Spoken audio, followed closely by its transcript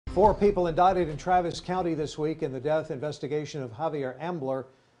Four people indicted in Travis County this week in the death investigation of Javier Ambler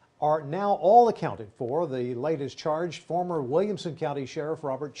are now all accounted for. The latest charge, former Williamson County Sheriff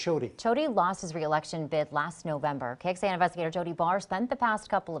Robert Chody. Chody lost his re-election bid last November. KXAN investigator Chody Barr spent the past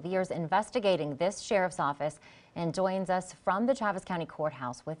couple of years investigating this sheriff's office and joins us from the Travis County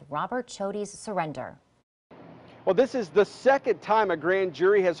Courthouse with Robert Chody's surrender. Well, this is the second time a grand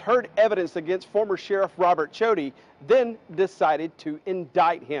jury has heard evidence against former Sheriff Robert Chody, then decided to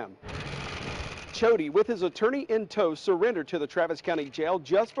indict him. Chody, with his attorney in tow, surrendered to the Travis County Jail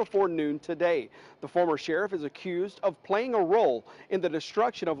just before noon today. The former sheriff is accused of playing a role in the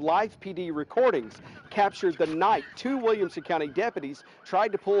destruction of live PD recordings captured the night two Williamson County deputies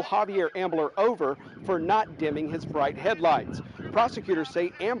tried to pull Javier Ambler over for not dimming his bright headlights. Prosecutors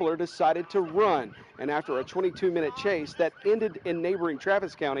say Ambler decided to run, and after a 22-minute chase that ended in neighboring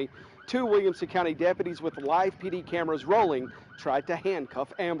Travis County, two Williamson County deputies with live PD cameras rolling tried to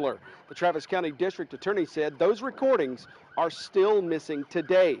handcuff Ambler. The Travis County District Attorney said those recordings are still missing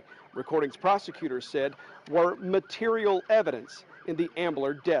today. Recordings prosecutors said were material evidence in the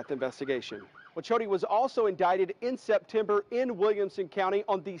Ambler death investigation. Well, Chody was also indicted in September in Williamson County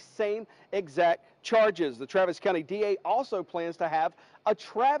on the same exact charges. The Travis County DA also plans to have a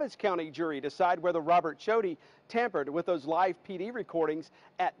Travis County jury decide whether Robert Chody tampered with those live PD recordings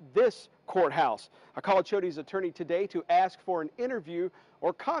at this courthouse. I called Chody's attorney today to ask for an interview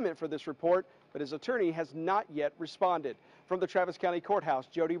or comment for this report, but his attorney has not yet responded. From the Travis County Courthouse,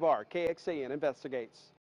 Chody Barr, KXAN Investigates.